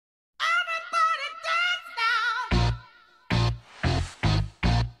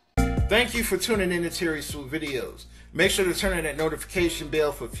Thank you for tuning in to Terry Swoope videos. Make sure to turn on that notification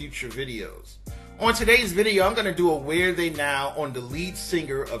bell for future videos. On today's video, I'm going to do a Where They Now on the lead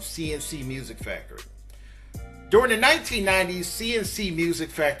singer of CNC Music Factory. During the 1990s, CNC Music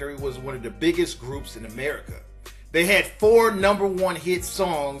Factory was one of the biggest groups in America. They had 4 #1 hit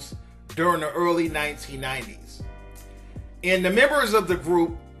songs during the early 1990s. And the members of the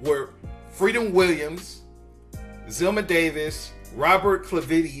group were Freedom Williams, Zelma Davis, Robert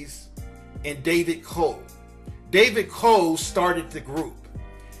Clavides, and David Cole. David Cole started the group,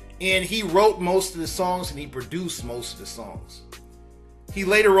 and he wrote most of the songs and he produced most of the songs. He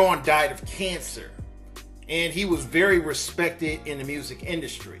later on died of cancer, and he was very respected in the music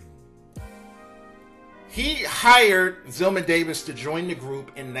industry. He hired Zelma Davis to join the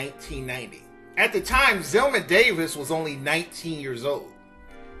group in 1990. At the time, Zelma Davis was only 19 years old.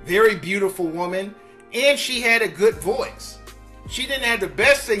 Very beautiful woman, and she had a good voice. She didn't have the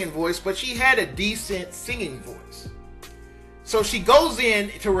best singing voice, but she had a decent singing voice. So she goes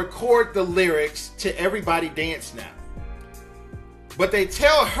in to record the lyrics to Everybody Dance Now. But they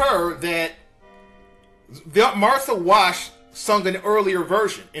tell her that Martha Wash sung an earlier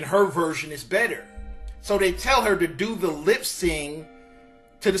version, and her version is better. So they tell her to do the lip sync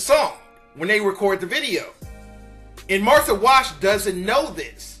to the song when they record the video. And Martha Wash doesn't know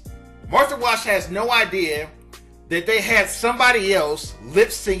this. Martha Wash has no idea that they had somebody else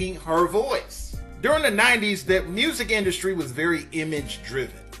lip singing her voice. During the 90s, the music industry was very image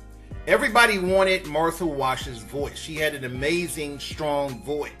driven. Everybody wanted Martha Wash's voice. She had an amazing, strong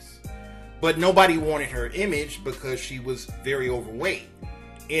voice. But nobody wanted her image because she was very overweight.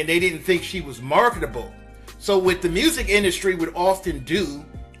 And they didn't think she was marketable. So what the music industry would often do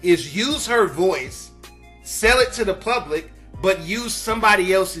is use her voice, sell it to the public, but use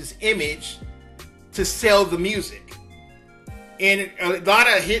somebody else's image to sell the music. And a lot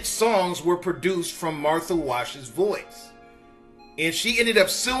of hit songs were produced from Martha Wash's voice. And she ended up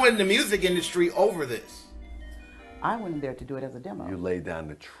suing the music industry over this. I went in there to do it as a demo. You laid down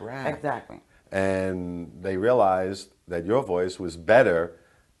the track. Exactly. And they realized that your voice was better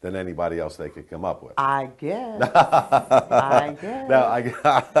than anybody else they could come up with. I guess. I guess.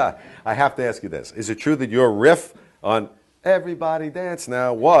 Now, I have to ask you this. Is it true that your riff on Everybody Dance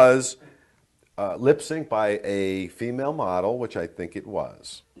Now was lip synced by a female model, which I think it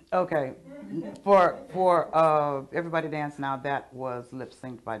was? Okay. For Everybody Dance Now, that was lip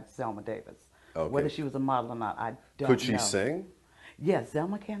synced by Zelma Davis. Okay. Whether she was a model or not, I don't know. Could she sing? Yes,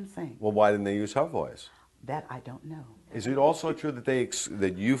 Zelma can sing. Well, why didn't they use her voice? That I don't know. Is it also true that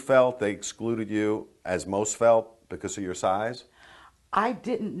that you felt they excluded you, as most felt, because of your size? I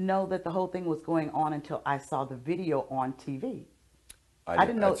didn't know that the whole thing was going on until I saw the video on TV. I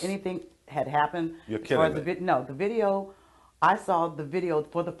didn't know anything had happened. You're kidding me. No, the video, I saw the video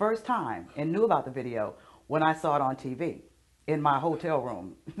for the first time and knew about the video when I saw it on TV in my hotel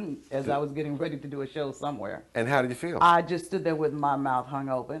room as I was getting ready to do a show somewhere. And how did you feel? I just stood there with my mouth hung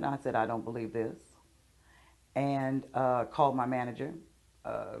open. I said, I don't believe this. And called my manager.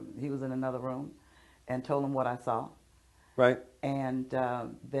 He was in another room, and told him what I saw. Right. And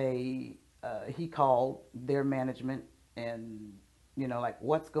he called their management and, you know, like,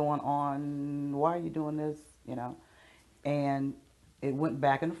 what's going on? Why are you doing this? You know, and it went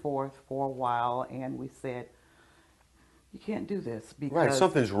back and forth for a while, and we said, you can't do this because right,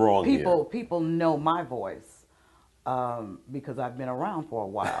 something's wrong here. People know my voice. Because I've been around for a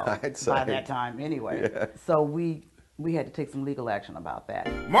while by that time anyway. Yeah. So we had to take some legal action about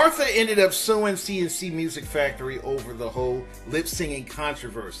that. Martha ended up suing CNC Music Factory over the whole lip singing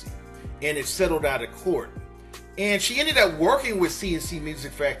controversy, and it settled out of court. And she ended up working with CNC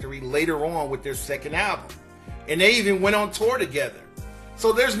Music Factory later on with their second album, and they even went on tour together.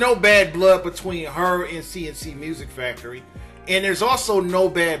 So there's no bad blood between her and CNC Music Factory, and there's also no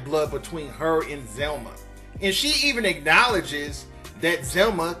bad blood between her and Zelma. And she even acknowledges that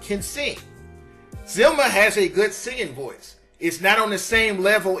Zelma can sing. Zelma has a good singing voice. It's not on the same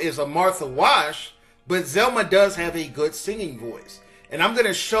level as a Martha Wash, but Zelma does have a good singing voice. And I'm going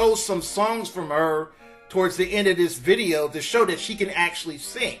to show some songs from her towards the end of this video to show that she can actually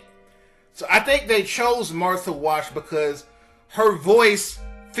sing. So I think they chose Martha Wash because her voice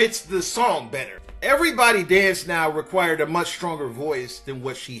fits the song better. Everybody Dance Now required a much stronger voice than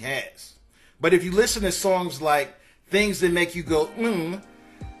what she has. But if you listen to songs like Things That Make You Go,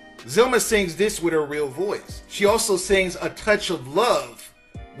 Zelma sings this with her real voice. She also sings A Touch of Love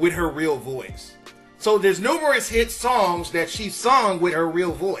with her real voice. So there's numerous hit songs that she sung with her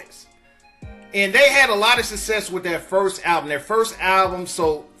real voice. And they had a lot of success with their first album. Their first album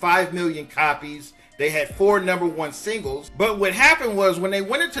sold 5 million copies. They had 4 #1 singles. But what happened was when they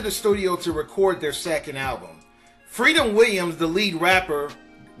went into the studio to record their second album, Freedom Williams, the lead rapper,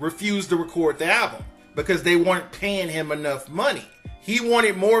 refused to record the album because they weren't paying him enough money. He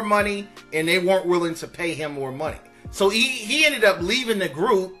wanted more money and they weren't willing to pay him more money. So he ended up leaving the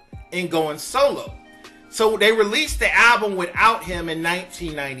group and going solo. So they released the album without him in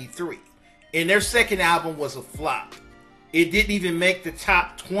 1993. And their second album was a flop. It didn't even make the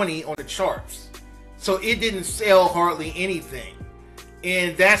top 20 on the charts. So it didn't sell hardly anything.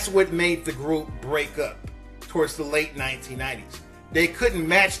 And that's what made the group break up towards the late 1990s. They couldn't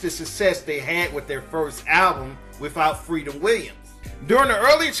match the success they had with their first album without Freedom Williams. During the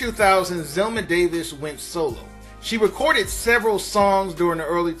early 2000s, Zelma Davis went solo. She recorded several songs during the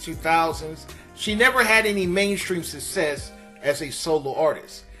early 2000s. She never had any mainstream success as a solo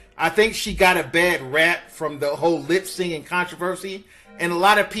artist. I think she got a bad rap from the whole lip singing controversy, and a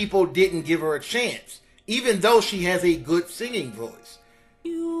lot of people didn't give her a chance, even though she has a good singing voice.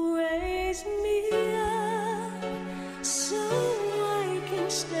 You raise me up so I can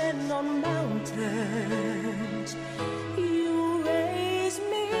stand on mountains. You raise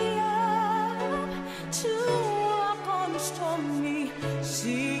me up to walk on stormy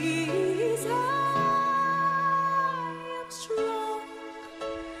seas. I am strong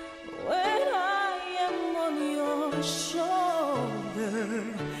when I am on your shoulder.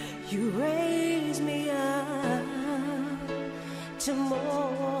 You raise me up to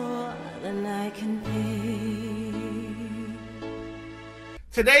more than I can pay.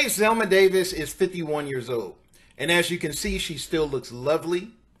 Today, Zelma Davis is 51 years old. And as you can see, she still looks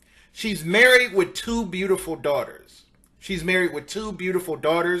lovely. She's married with 2 beautiful daughters.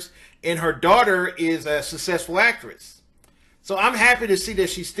 And her daughter is a successful actress. So I'm happy to see that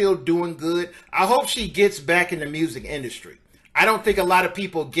she's still doing good. I hope she gets back in the music industry. I don't think a lot of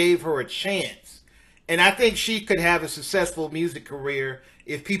people gave her a chance. And I think she could have a successful music career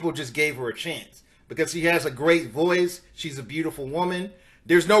if people just gave her a chance. Because she has a great voice. She's a beautiful woman.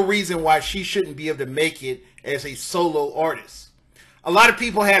 There's no reason why she shouldn't be able to make it as a solo artist. A lot of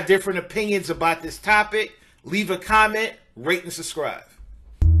people have different opinions about this topic. Leave a comment, rate, and subscribe.